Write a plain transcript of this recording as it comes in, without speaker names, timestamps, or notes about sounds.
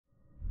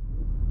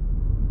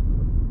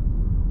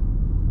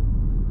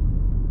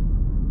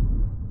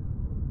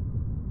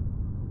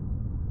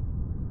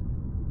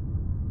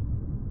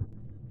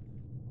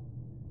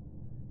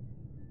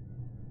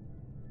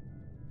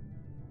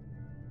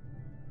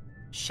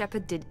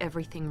Shepard did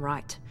everything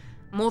right.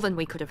 More than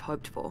we could have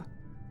hoped for.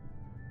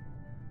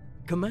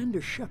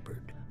 Commander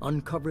Shepard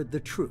uncovered the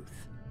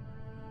truth.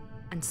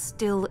 And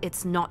still,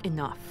 it's not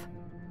enough.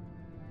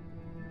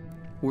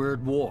 We're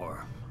at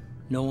war.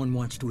 No one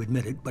wants to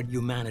admit it, but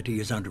humanity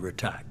is under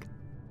attack.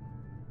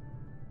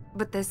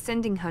 But they're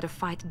sending her to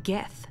fight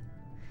Geth.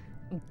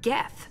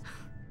 Geth!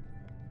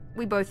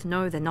 We both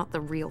know they're not the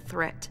real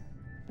threat.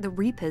 The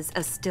Reapers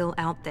are still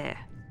out there.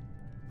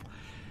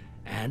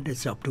 And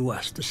it's up to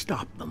us to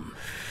stop them.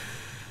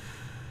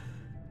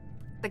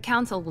 The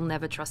Council will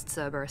never trust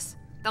Cerberus.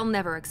 They'll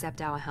never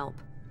accept our help,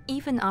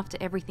 even after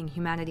everything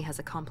humanity has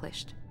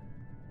accomplished.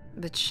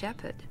 But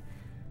Shepard,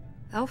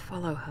 they'll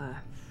follow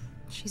her.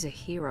 She's a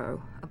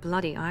hero, a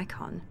bloody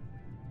icon.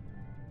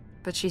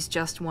 But she's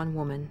just one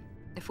woman.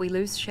 If we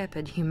lose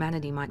Shepard,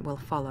 humanity might well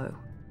follow.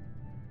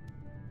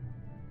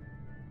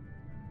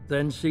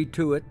 Then see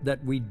to it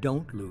that we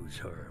don't lose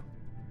her.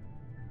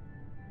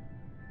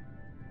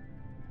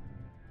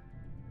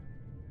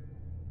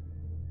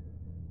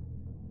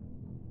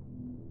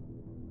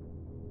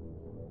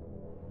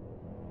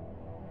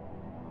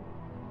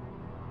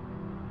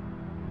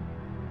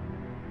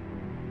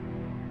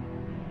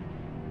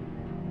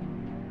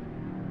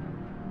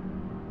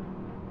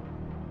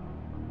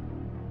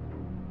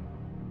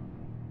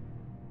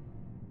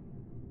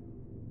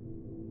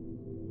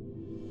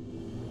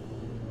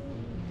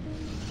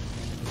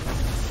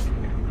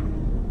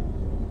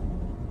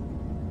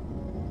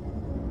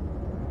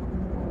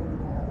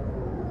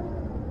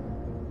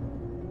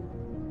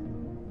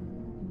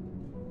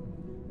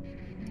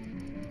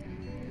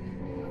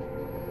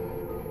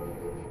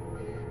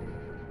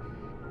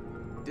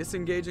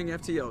 Disengaging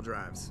FTL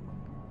drives.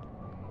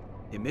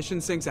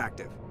 Emission sinks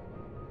active.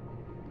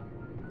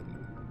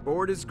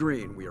 Board is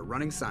green. We are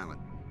running silent.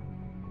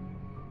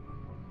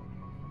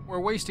 We're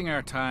wasting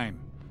our time.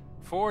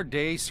 4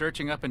 days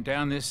searching up and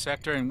down this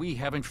sector, and we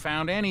haven't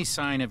found any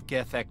sign of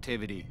Geth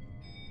activity.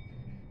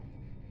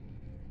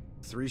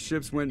 3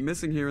 ships went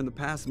missing here in the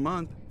past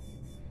month.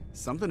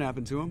 Something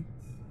happened to them.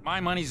 My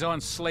money's on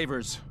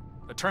slavers.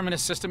 The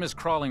Terminus system is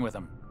crawling with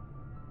them.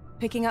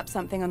 Picking up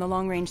something on the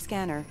long-range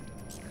scanner.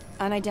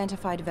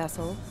 Unidentified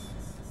vessel.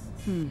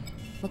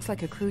 Looks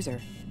like a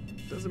cruiser.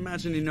 Doesn't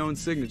match any known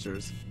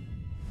signatures.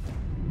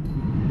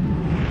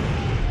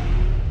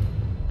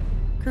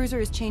 Cruiser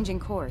is changing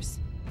course.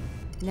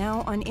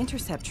 Now on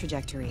intercept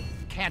trajectory.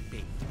 Can't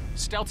be.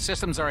 Stealth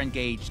systems are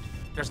engaged.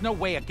 There's no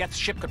way a Geth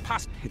ship could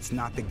possibly... It's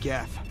not the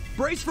Geth.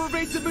 Brace for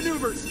evasive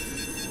maneuvers!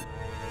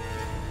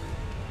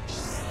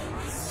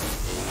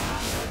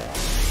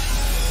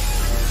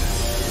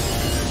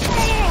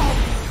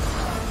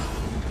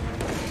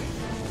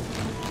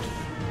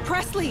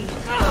 Presley!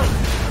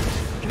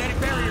 Kinetic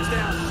barriers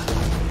down.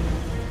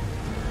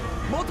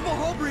 Multiple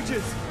hull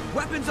breaches.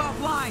 Weapons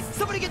offline.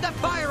 Somebody get that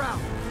fire out.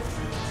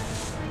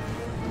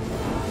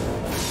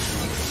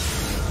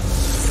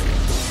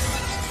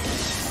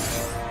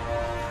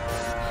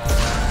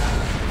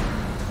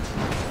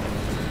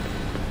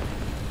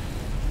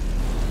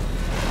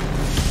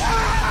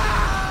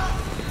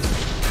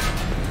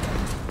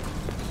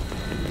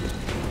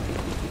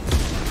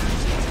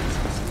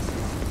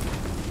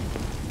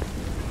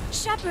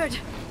 Shepard!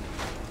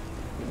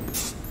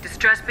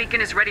 Distress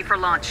beacon is ready for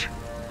launch.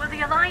 Will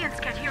the Alliance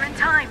get here in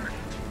time?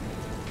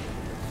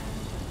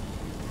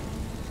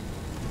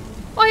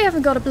 I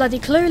haven't got a bloody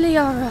clue,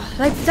 Liara.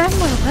 Like, damn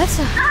well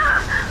better.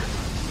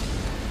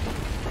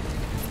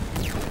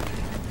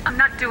 I'm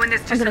not doing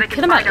this just so they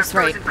can find our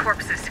frozen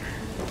corpses.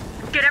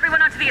 Get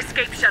everyone onto the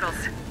escape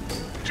shuttles.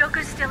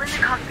 Joker's still in the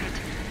cockpit.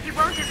 He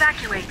won't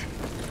evacuate.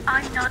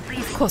 I'm not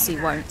leaving. Of course he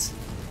won't.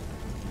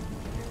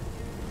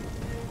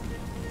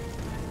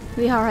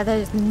 Liara,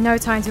 there's no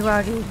time to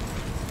argue.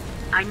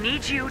 I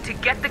need you to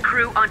get the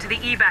crew onto the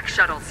evac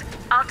shuttles.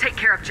 I'll take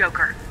care of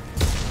Joker.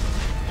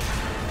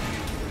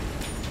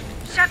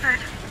 Shepard.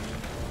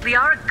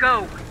 Liara,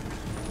 go.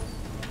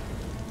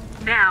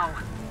 Now.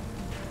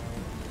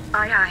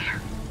 Aye, aye.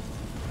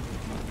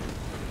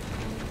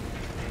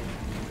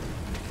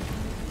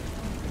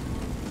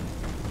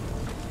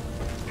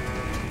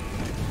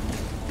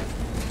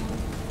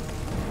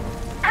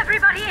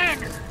 Everybody in!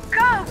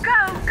 Go,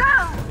 go,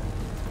 go!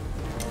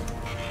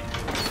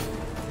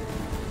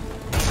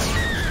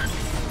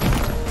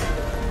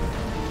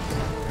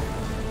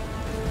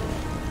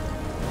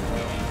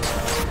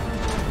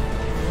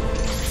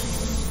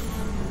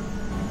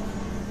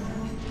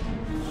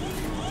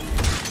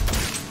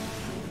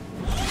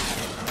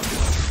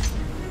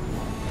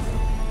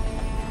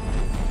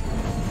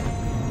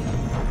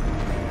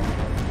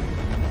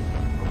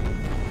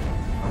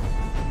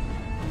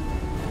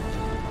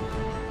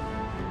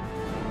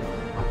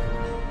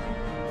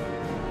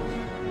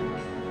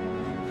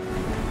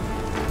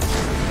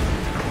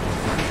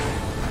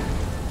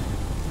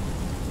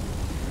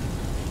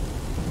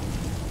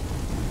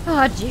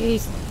 Oh,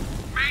 jeez.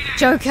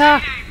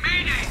 Joker!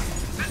 Mayday!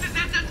 This is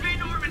SSV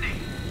Normandy!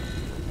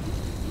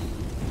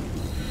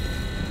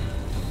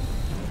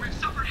 We've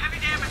suffered heavy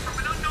damage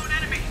from an unknown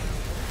enemy.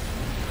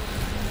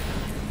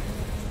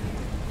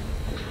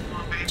 Come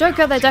on,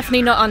 Joker, they're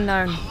definitely not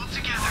unknown.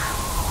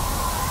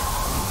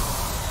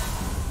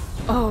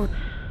 Oh,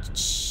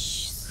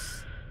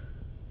 jeez.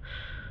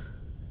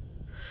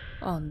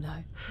 Oh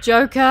no.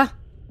 Joker!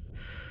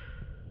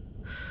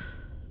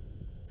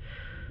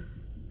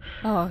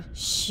 Oh,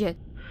 shit.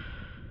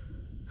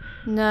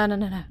 No, no,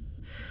 no, no.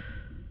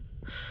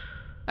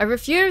 I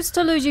refuse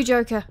to lose you,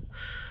 Joker.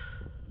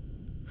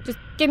 Just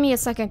give me a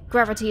second.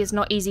 Gravity is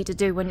not easy to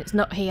do when it's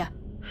not here.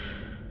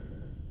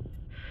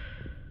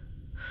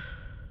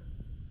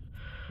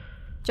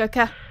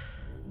 Joker?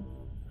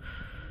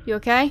 You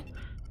okay?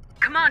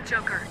 Come on,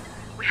 Joker.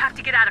 We have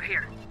to get out of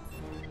here.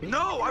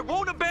 No, I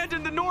won't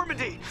abandon the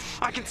Normandy.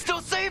 I can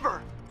still save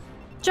her.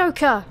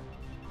 Joker!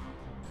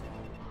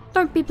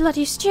 Don't be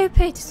bloody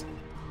stupid.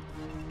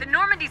 The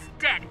Normandy's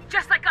dead,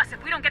 just like us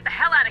if we don't get the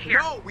hell out of here.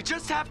 No, we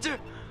just have to...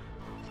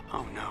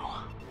 Oh no.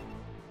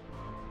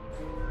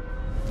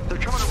 They're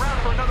coming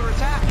around for another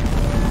attack.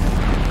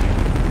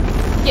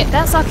 Yeah,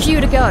 that's our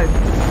cue to go.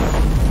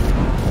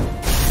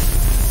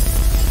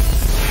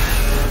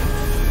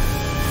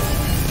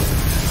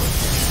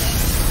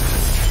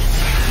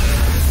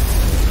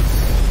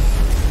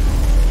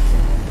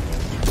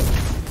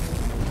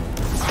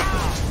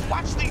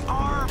 Watch the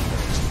arm.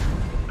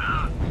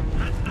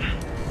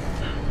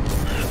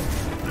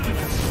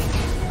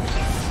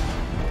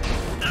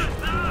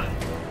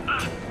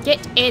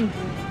 Get in.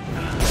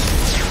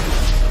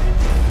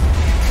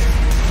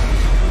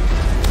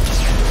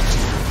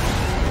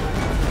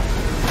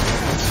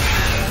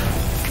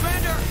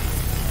 Commander!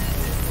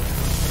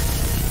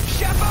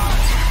 Shepard!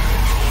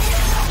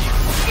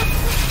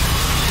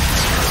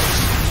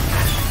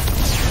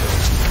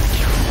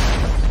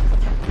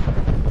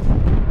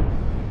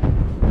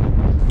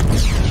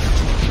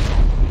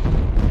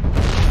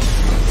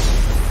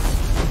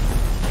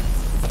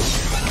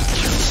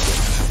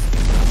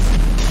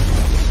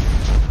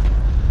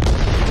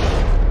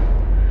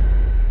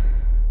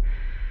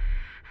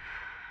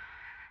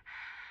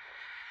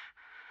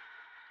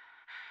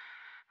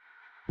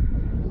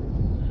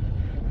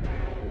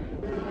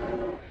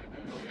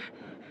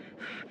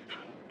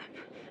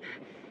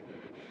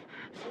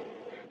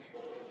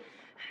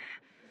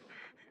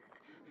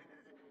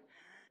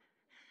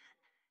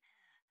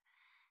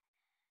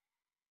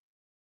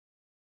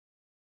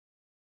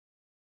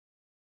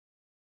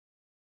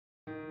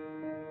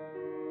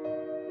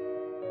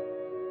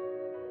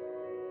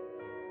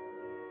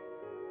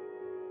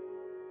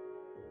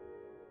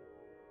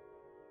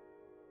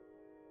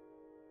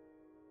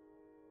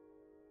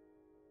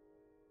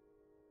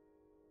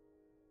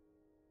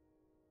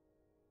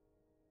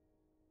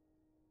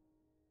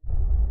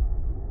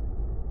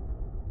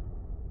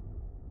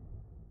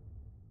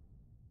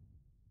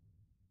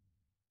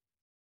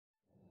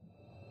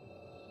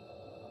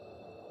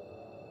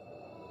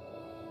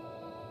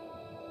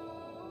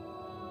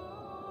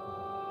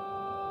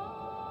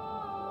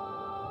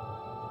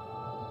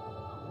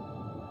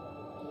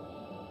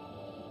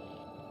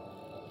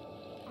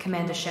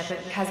 Commander Shepard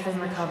has been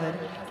recovered.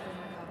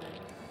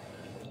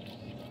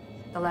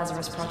 The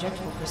Lazarus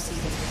Project will proceed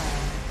as planned.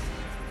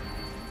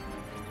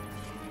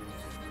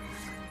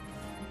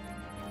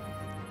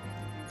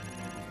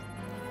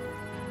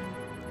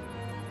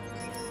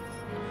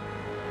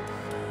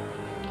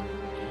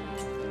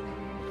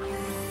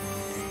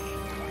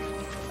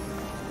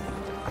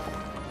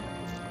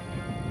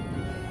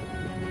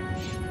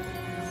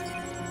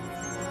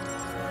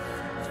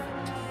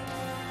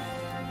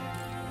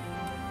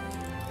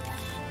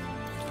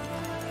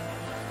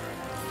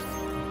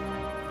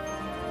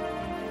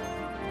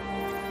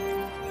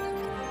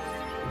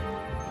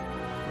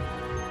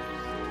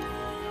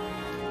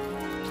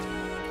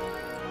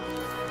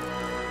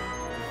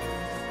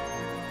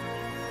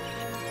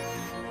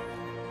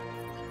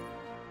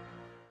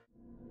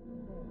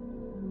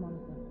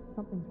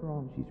 Something's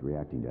wrong. She's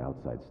reacting to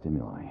outside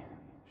stimuli,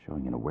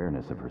 showing an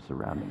awareness of her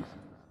surroundings.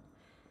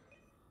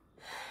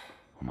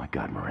 Oh my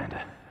God,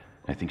 Miranda.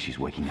 I think she's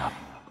waking up.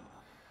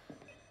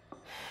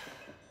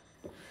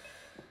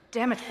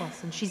 Damn it,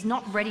 Wilson. She's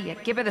not ready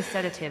yet. Give her the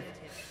sedative.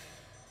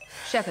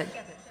 Shepard,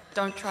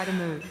 don't try to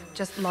move.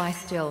 Just lie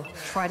still.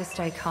 Try to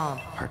stay calm.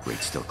 Heart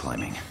rate's still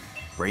climbing.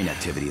 Brain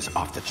activity is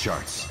off the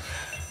charts.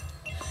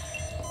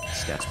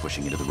 Stats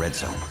pushing into the red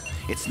zone.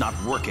 It's not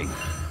working.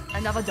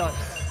 Another dose.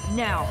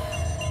 Now.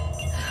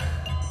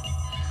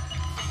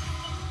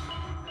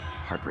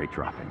 Heart rate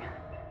dropping.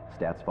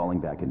 Stats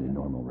falling back into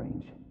normal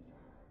range.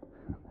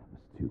 That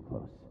was too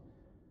close.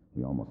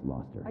 We almost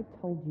lost her. I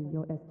told you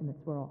your estimates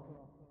were off.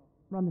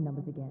 Run the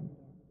numbers again.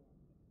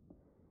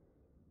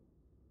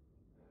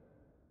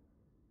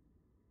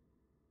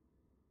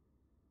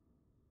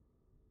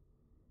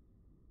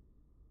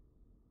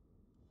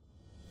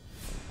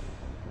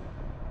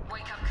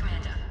 Wake up,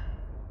 Commander.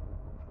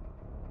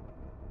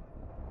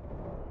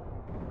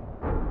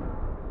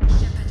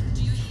 Shepard,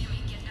 do you hear me?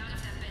 Get out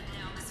of that bed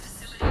now. This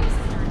facility is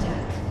under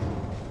attack.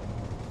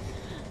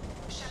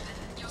 Shepard,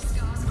 your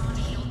scars aren't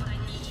healed, but I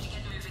need you to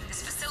get moving.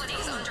 This facility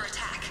is under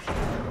attack.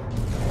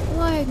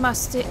 Why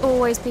must it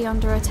always be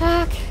under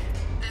attack?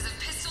 There's a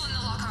pistol in the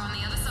locker on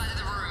the other side of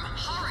the room.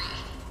 Hurry!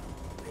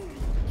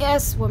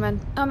 Yes,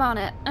 woman. I'm on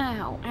it.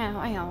 Ow, ow,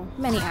 ow.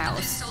 Many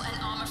hours.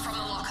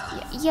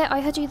 Yeah,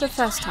 I heard you the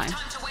first time.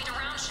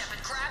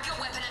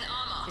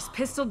 This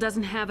pistol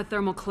doesn't have a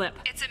thermal clip.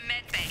 It's a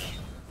med bay.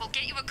 We'll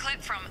get you a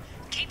clip from.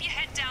 Keep your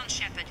head down,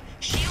 Shepard.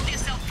 Shield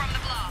yourself from the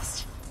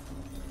blast.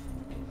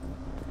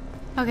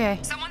 Okay.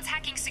 Someone's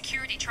hacking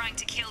security trying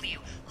to kill you.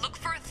 Look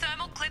for a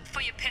thermal clip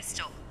for your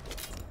pistol.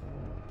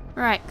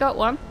 Right, got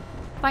one.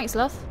 Thanks,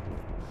 love.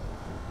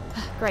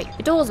 Great.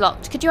 The door's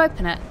locked. Could you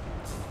open it?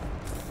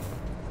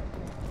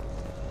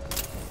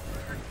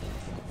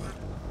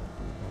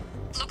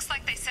 Looks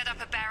like they set up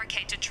a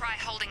barricade to try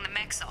holding the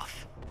mechs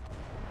off.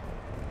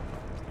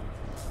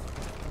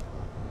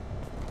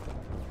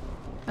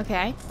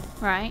 Okay.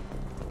 Right.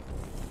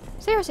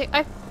 Seriously,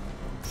 are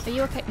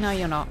you okay? No,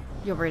 you're not.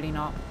 You're really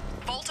not.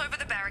 Vault over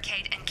the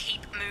barricade and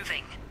keep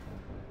moving.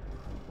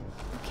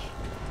 Okay.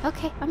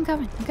 Okay, I'm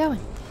going.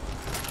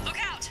 Look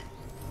out!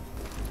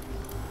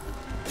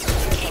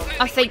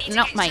 I think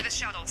not,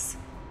 mate.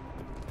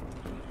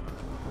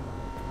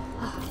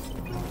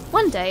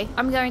 One day,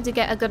 I'm going to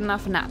get a good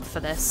enough nap for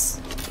this.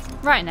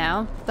 Right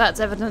now, that's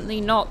evidently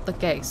not the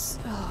case.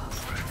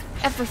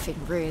 Everything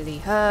really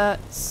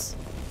hurts.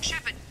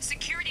 Shepard,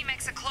 security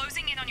mechs are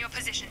closing in on your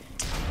position.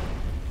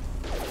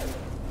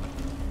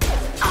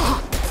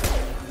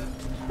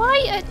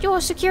 Why are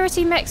your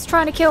security mechs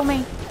trying to kill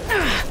me?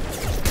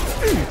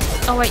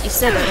 Oh wait, you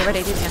said it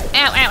already, didn't you?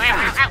 Ow, ow, ow,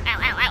 ow, ow,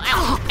 ow,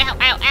 ow, ow,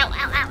 ow, ow,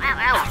 ow, ow, ow,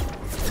 ow.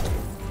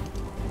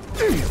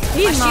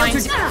 He's mine.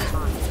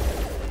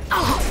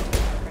 Ow,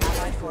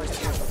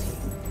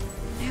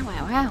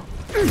 ow, ow.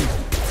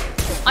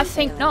 I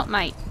think not,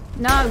 mate.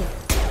 No.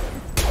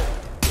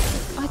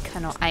 I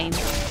cannot aim.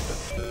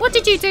 What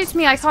did you do to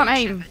me? I can't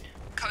aim.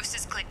 Coast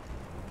is clear.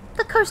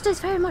 The coast is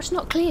very much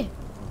not clear.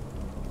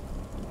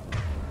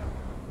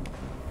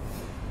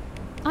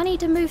 I need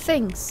to move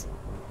things.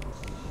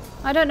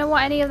 I don't know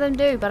what any of them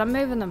do, but I'm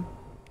moving them.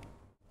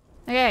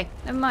 Okay,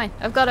 never mind.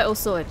 I've got it all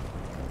sorted.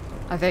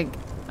 I think.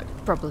 I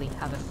probably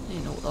haven't,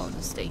 in all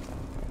honesty.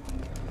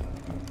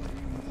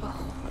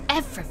 Oh,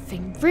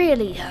 everything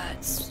really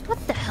hurts.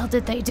 What the hell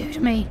did they do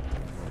to me?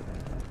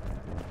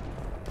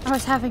 I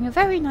was having a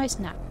very nice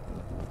nap.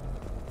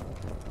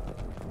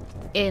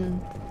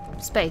 In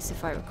space,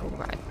 if I recall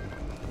right.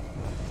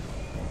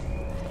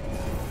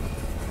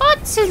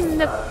 What's in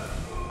the...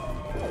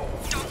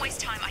 Don't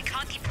waste time. I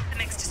can't keep the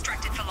mechs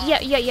distracted for long. Yeah,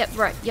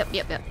 right. Yep.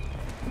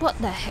 What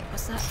the heck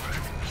was that?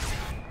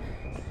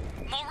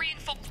 More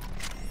reinforcements.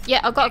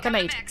 Yeah, I've got a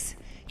grenade.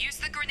 Use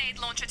the grenade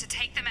launcher to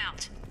take them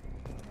out.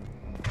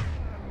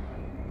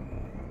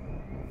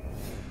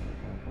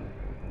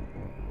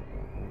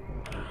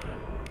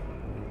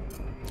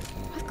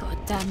 I've got a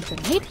damn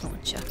grenade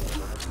launcher.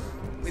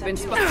 We've been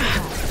spotted.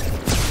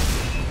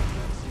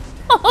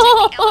 Take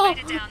the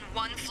elevator down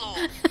one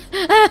floor.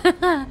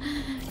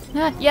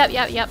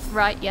 Yep.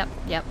 Right, yep.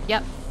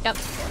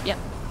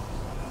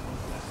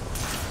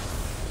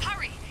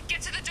 Hurry!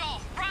 Get to the door!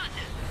 Run!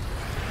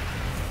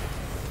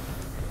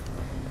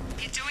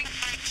 You're doing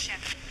fine,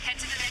 Shepard. Head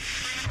to the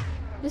next room.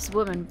 This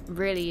woman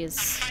really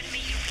is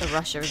a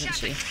rusher, isn't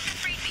she?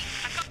 Free me.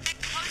 I've got mechs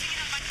closing in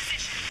on my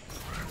position.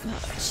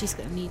 Oh, she's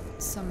gonna need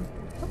some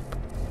help.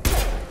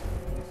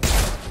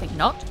 Think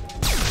not.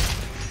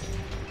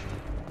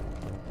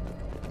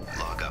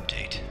 Log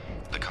update.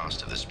 The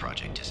cost of this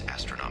project is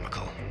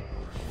astronomical. $1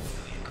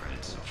 million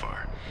credits so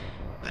far.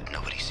 But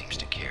nobody seems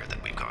to care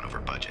that we've gone over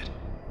budget.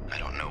 I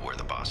don't know where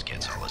the boss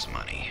gets all his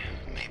money.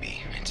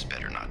 Maybe it's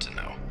better not to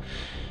know.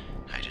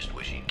 I just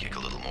wish he'd kick a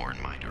little more in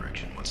my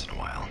direction once in a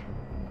while.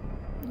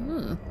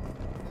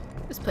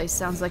 This place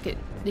sounds like it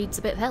needs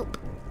a bit of help.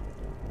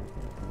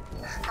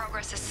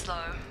 Progress is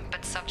slow,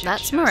 but subject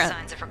That's shows Moran.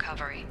 signs of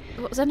recovery.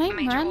 What was her name?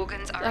 Major Moran?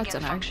 organs are I again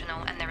don't know.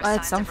 functional, and there I are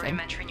had signs of something.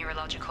 rudimentary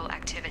neurological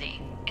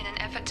activity. In an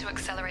effort to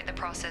accelerate the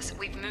process,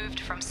 we've moved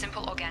from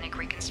simple organic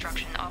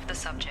reconstruction of the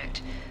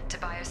subject to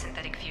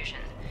biosynthetic fusion.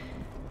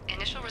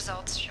 Initial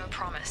results show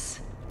promise.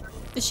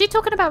 Is she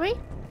talking about me?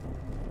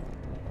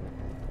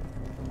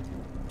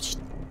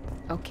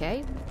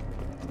 Okay.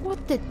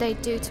 What did they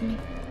do to me?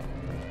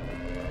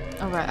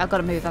 Alright, I've got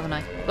to move, haven't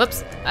I?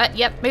 Whoops.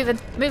 Yep, moving.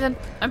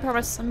 I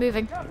promise, I'm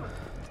moving.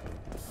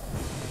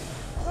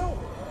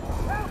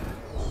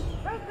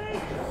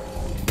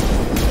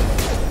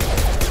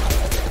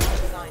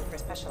 Designed for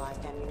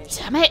specialized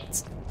ammunition. Damn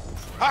it!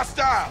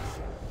 Hostile!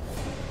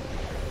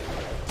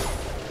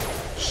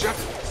 Shut.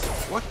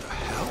 What the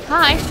hell?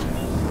 Hi.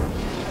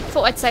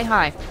 Thought I'd say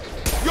hi.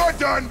 You're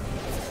done!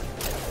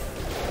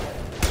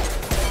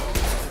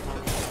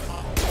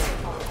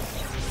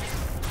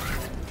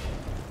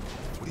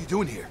 What are you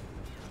doing here?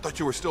 I thought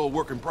you were still a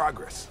work in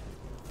progress.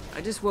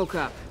 I just woke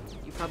up.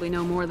 You probably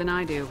know more than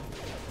I do.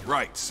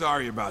 Right,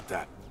 sorry about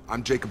that.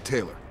 I'm Jacob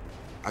Taylor.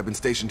 I've been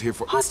stationed here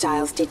for—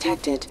 Hostiles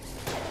detected.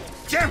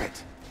 Damn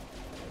it!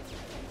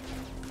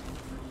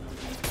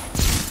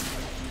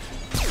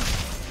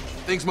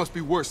 Things must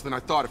be worse than I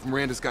thought if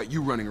Miranda's got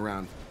you running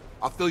around.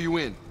 I'll fill you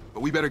in,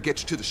 but we better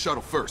get you to the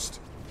shuttle first.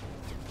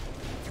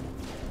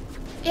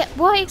 Yeah,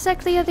 why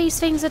exactly are these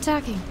things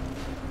attacking?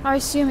 I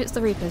assume it's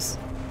the Reapers.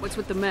 What's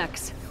with the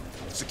mechs?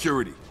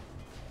 Security.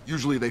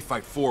 Usually they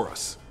fight for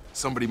us.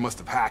 Somebody must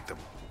have hacked them.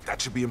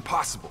 That should be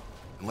impossible,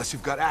 unless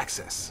you've got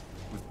access.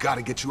 We've got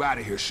to get you out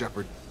of here,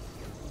 Shepard.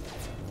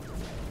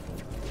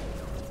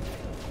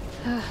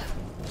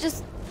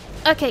 Just...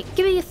 Okay,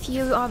 give me a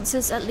few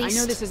answers at least. I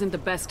know this isn't the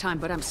best time,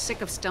 but I'm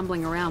sick of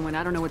stumbling around when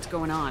I don't know what's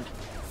going on.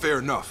 Fair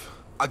enough.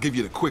 I'll give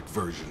you the quick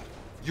version.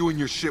 You and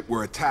your ship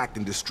were attacked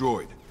and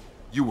destroyed.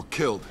 You were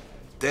killed.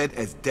 Dead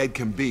as dead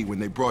can be when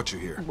they brought you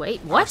here.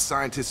 Wait, what? Our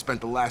scientists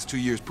spent the last 2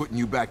 years putting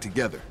you back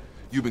together.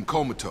 You've been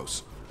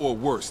comatose, or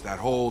worse, that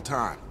whole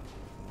time.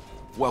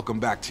 Welcome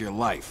back to your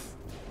life.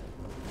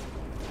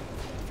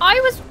 I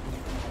was...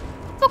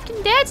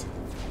 fucking dead?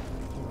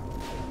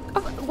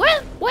 Oh,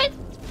 what?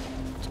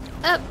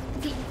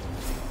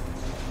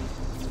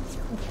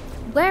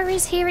 Where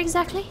is here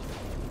exactly?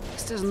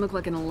 This doesn't look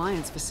like an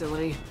Alliance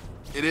facility.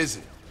 It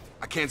isn't.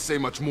 I can't say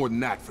much more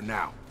than that for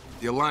now.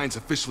 The Alliance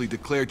officially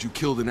declared you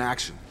killed in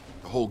action.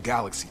 The whole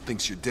galaxy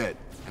thinks you're dead.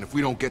 And if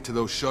we don't get to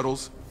those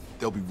shuttles,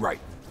 they'll be right.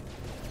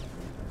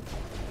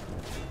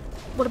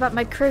 What about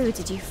my crew?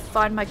 Did you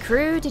find my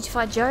crew? Did you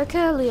find Joker,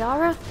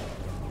 Liara?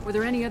 Were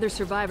there any other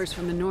survivors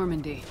from the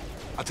Normandy?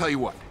 I'll tell you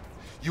what.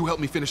 You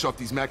help me finish off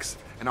these mechs,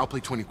 and I'll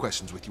play 20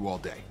 questions with you all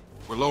day.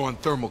 We're low on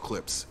thermal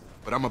clips,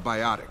 but I'm a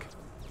biotic.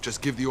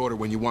 Just give the order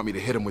when you want me to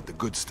hit them with the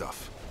good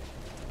stuff.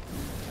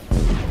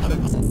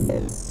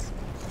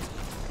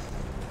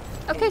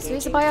 Okay, so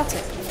he's a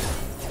biotic.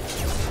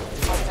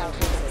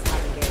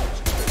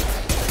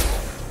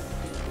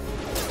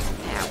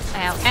 Ow,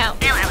 ow, ow,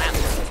 ow, ow, ow.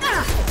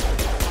 Ah.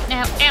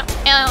 Ow, ow,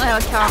 ow, ow,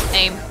 I can't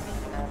aim.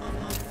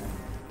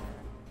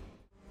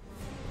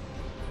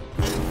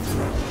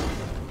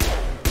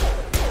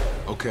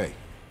 Okay.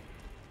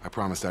 I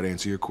promised I'd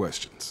answer your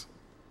questions.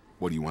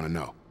 What do you want to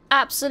know?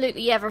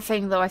 Absolutely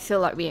everything, though I feel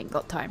like we ain't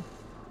got time.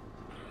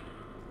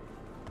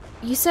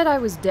 You said I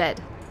was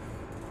dead.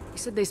 You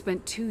said they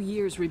spent 2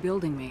 years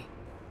rebuilding me.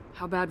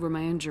 How bad were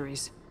my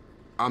injuries?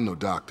 I'm no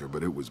doctor,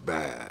 but it was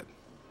bad.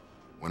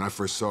 When I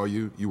first saw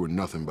you, you were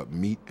nothing but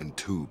meat and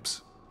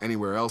tubes.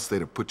 Anywhere else,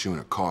 they'd have put you in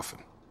a coffin.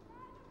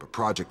 But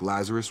Project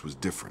Lazarus was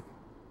different.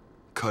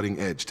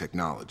 Cutting-edge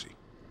technology.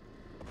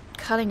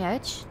 Cutting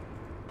edge?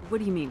 What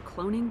do you mean,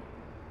 cloning?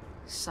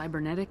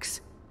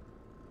 Cybernetics?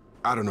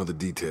 I don't know the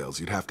details.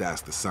 You'd have to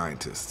ask the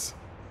scientists.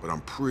 But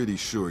I'm pretty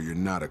sure you're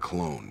not a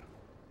clone.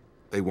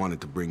 They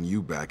wanted to bring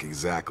you back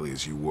exactly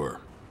as you were.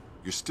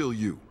 You're still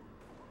you.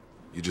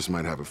 You just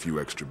might have a few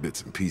extra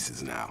bits and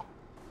pieces now.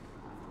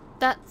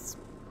 That's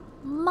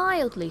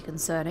mildly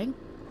concerning.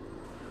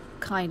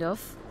 Kind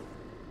of.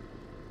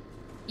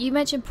 You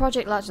mentioned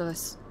Project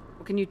Lazarus.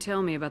 What can you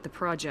tell me about the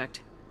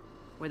project?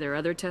 Were there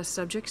other test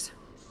subjects?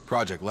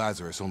 Project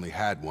Lazarus only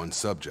had one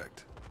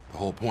subject. The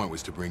whole point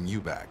was to bring you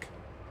back.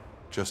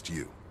 Just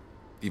you.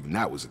 Even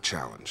that was a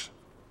challenge.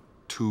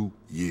 2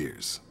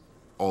 years.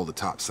 All the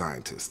top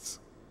scientists.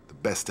 The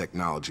best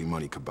technology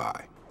money could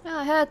buy.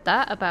 I heard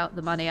that about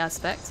the money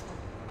aspect.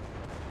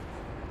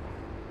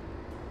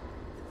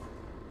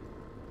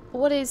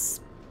 What is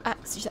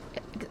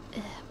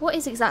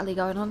exactly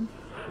going on?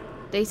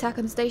 The attack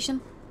on the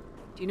station?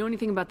 Do you know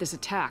anything about this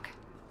attack?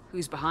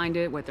 Who's behind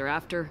it, what they're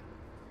after?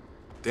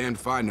 Damned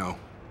if I know.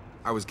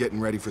 I was getting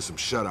ready for some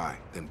shut-eye,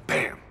 then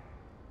bam!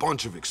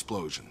 Bunch of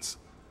explosions.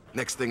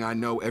 Next thing I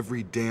know,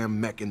 every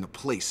damn mech in the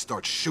place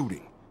starts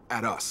shooting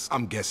at us.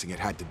 I'm guessing it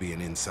had to be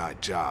an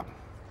inside job.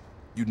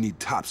 You'd need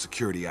top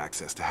security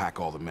access to hack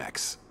all the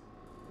mechs.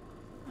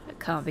 That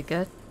can't be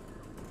good.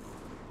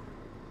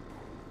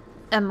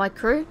 And my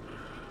crew?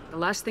 The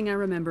last thing I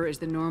remember is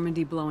the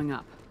Normandy blowing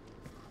up.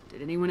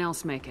 Did anyone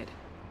else make it?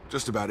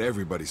 Just about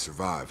everybody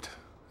survived.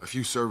 A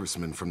few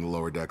servicemen from the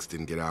lower decks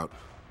didn't get out.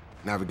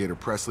 Navigator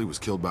Presley was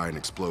killed by an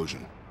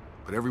explosion.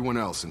 But everyone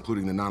else,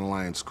 including the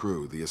non-Alliance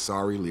crew, the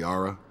Asari,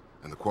 Liara,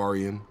 and the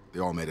Quarian, they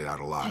all made it out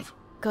alive.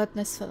 Thank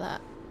goodness for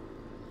that.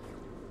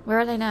 Where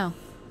are they now?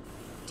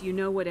 Do you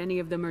know what any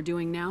of them are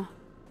doing now?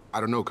 I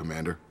don't know,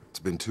 Commander. It's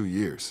been 2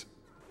 years.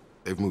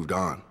 They've moved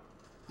on.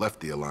 Left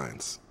the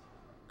Alliance.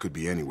 Could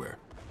be anywhere.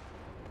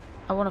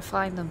 I want to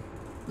find them.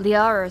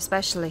 Liara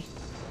especially.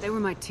 They were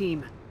my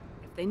team.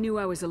 If they knew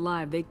I was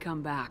alive, they'd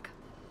come back.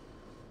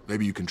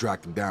 Maybe you can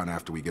track them down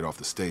after we get off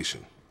the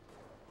station.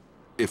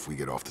 If we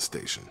get off the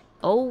station.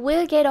 Oh,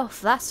 we'll get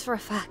off, that's for a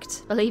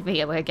fact. Believe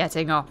me, we're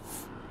getting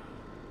off.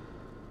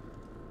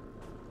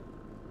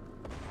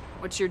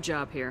 What's your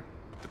job here?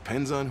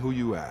 Depends on who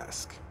you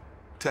ask.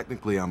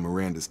 Technically, I'm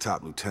Miranda's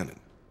top lieutenant.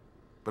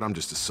 But I'm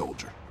just a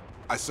soldier.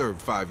 I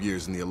served 5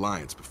 years in the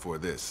Alliance before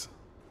this.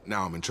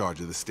 Now I'm in charge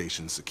of the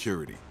station's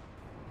security.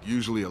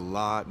 Usually a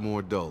lot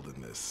more dull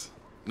than this.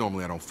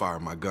 Normally I don't fire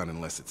my gun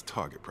unless it's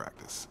target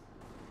practice.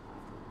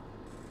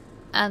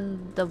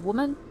 And the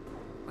woman?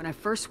 When I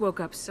first woke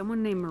up,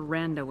 someone named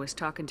Miranda was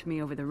talking to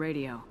me over the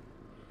radio.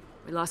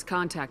 We lost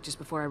contact just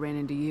before I ran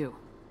into you.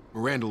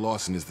 Miranda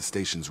Lawson is the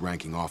station's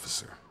ranking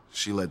officer.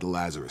 She led the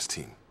Lazarus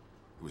team.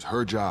 It was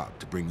her job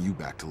to bring you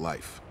back to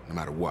life, no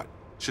matter what.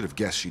 Should have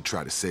guessed she'd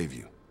try to save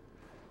you.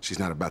 She's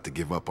not about to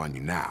give up on you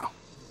now.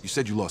 You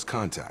said you lost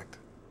contact.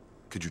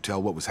 Could you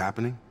tell what was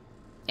happening?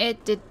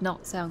 It did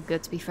not sound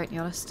good, to be frankly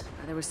honest.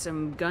 There was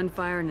some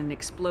gunfire and an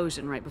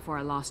explosion right before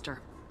I lost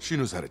her. She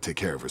knows how to take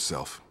care of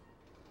herself.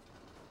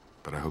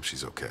 But I hope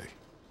she's okay.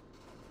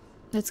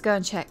 Let's go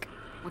and check.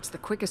 What's the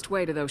quickest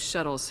way to those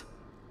shuttles?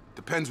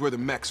 Depends where the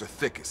mechs are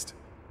thickest.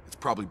 It's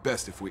probably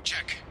best if we...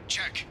 Check.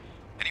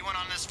 Anyone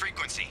on this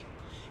frequency?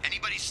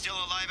 Anybody still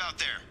alive out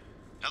there?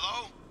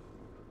 Hello?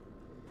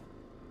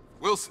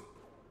 Wilson,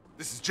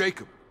 this is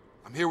Jacob.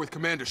 I'm here with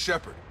Commander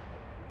Shepard.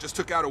 Just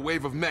took out a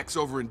wave of mechs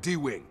over in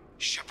D-Wing.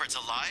 Shepard's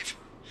alive?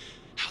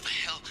 How the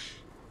hell?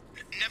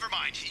 Never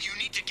mind. You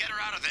need to get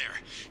her out of there.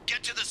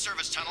 Get to the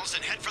service tunnels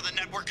and head for the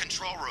network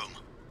control room.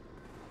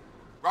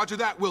 Roger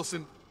that,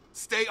 Wilson.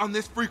 Stay on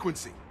this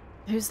frequency.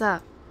 Who's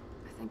that?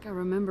 I think I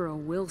remember a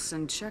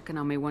Wilson checking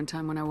on me one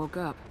time when I woke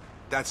up.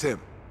 That's him.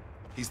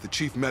 He's the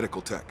chief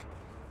medical tech.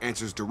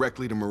 Answers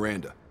directly to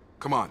Miranda.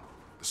 Come on.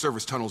 The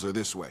service tunnels are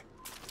this way.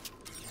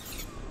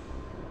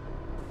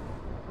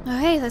 Oh,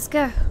 hey, let's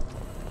go.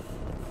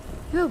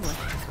 Oh boy.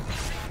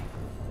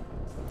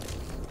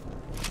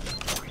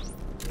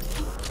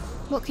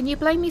 What, can you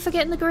blame me for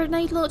getting the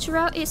grenade launcher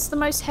out? It's the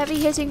most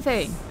heavy-hitting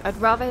thing. I'd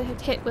rather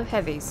hit with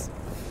heavies.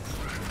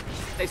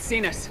 They've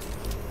seen us.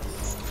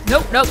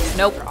 Nope. Damn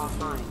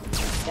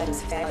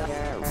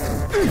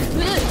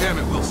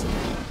it, Wilson.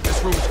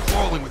 This room is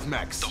crawling with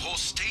mechs. The whole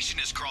station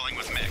is crawling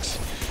with mechs.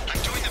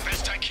 I'm doing the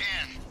best I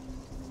can.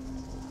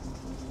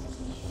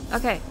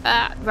 Okay,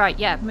 right,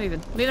 yeah,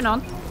 moving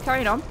on.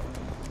 Carrying on.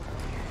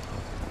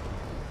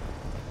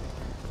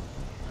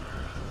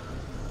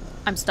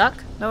 I'm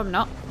stuck. No, I'm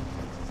not.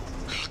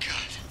 Oh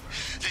god,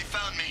 they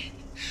found me.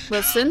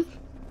 Wilson?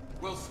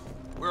 Wilson,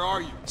 where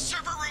are you?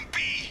 Server room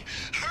B!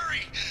 Hurry!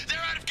 They're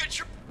out of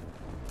control!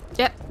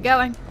 Yep,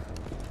 going.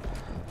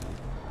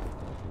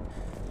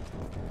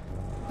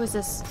 Who's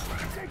this?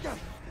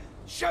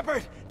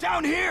 Shepard,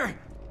 down here!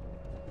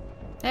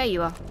 There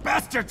you are.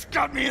 Bastards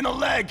got me in the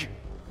leg!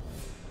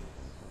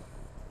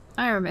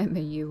 I remember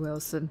you,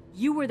 Wilson.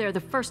 You were there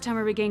the first time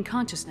I regained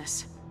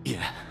consciousness.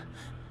 Yeah,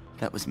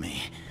 that was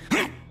me.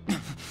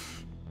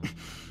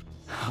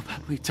 How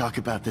about we talk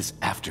about this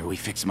after we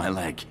fix my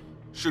leg?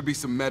 Should be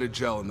some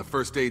Medi-gel in the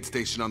first aid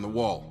station on the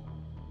wall.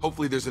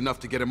 Hopefully there's enough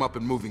to get him up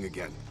and moving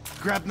again.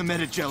 Grab the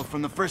Medi-gel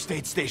from the first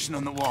aid station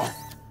on the wall.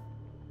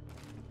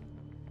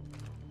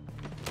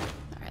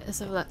 Alright, let's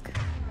have a look.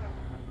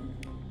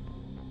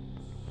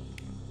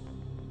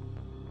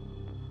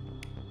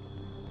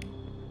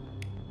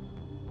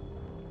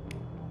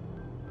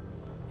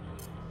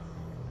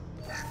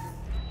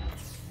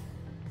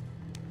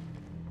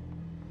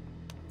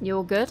 You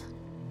all good?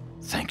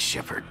 Thanks,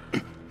 Shepard.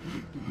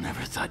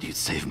 Never thought you'd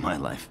save my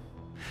life.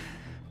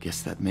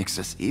 Guess that makes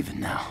us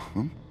even now,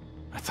 huh?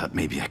 I thought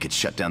maybe I could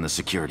shut down the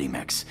security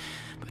mechs,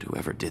 but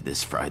whoever did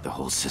this fried the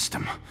whole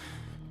system.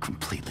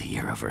 Completely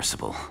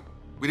irreversible.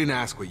 We didn't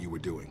ask what you were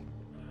doing.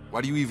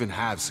 Why do you even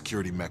have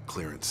security mech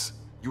clearance?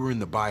 You were in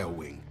the bio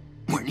wing.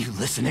 Weren't you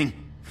listening?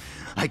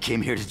 I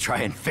came here to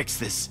try and fix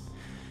this.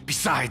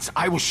 Besides,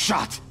 I was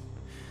shot.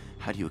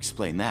 How do you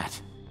explain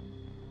that?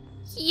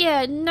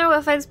 Yeah, no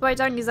offense, but I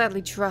don't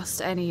exactly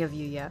trust any of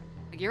you yet.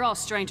 You're all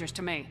strangers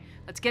to me.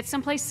 Let's get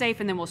someplace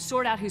safe and then we'll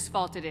sort out whose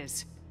fault it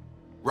is.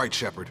 Right,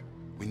 Shepard.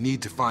 We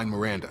need to find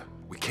Miranda.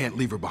 We can't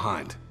leave her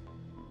behind.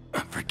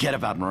 Forget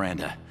about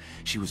Miranda.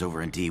 She was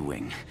over in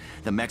D-Wing.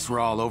 The mechs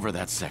were all over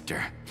that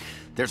sector.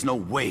 There's no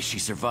way she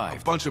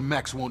survived. A bunch of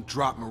mechs won't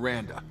drop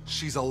Miranda.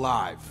 She's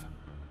alive.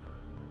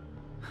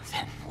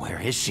 Then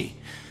where is she?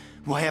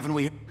 Why haven't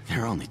we...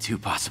 There are only two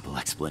possible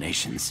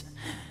explanations.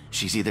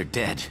 She's either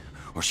dead,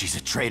 or she's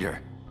a traitor.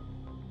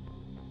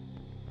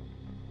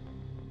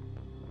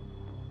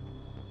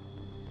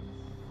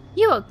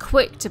 You are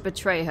quick to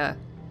betray her.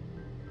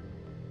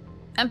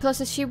 And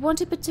plus, if she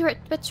wanted to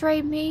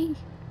betray me,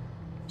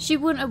 she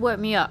wouldn't have woke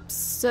me up,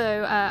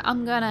 so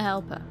I'm gonna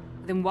help her.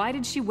 Then why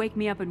did she wake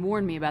me up and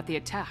warn me about the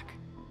attack?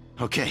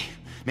 Okay,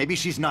 maybe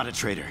she's not a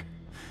traitor,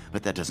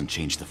 but that doesn't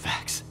change the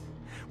facts.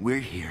 We're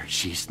here,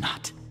 she's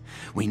not.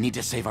 We need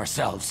to save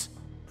ourselves.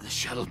 The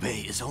shuttle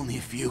bay is only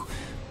a few...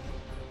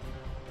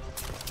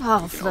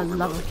 Oh, for the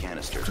love of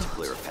canister to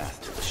clear a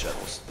path to the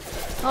shuttles.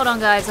 Hold on,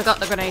 guys. I got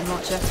the grenade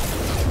launcher.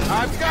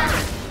 I've got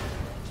it!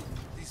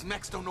 These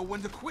mechs don't know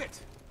when to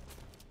quit.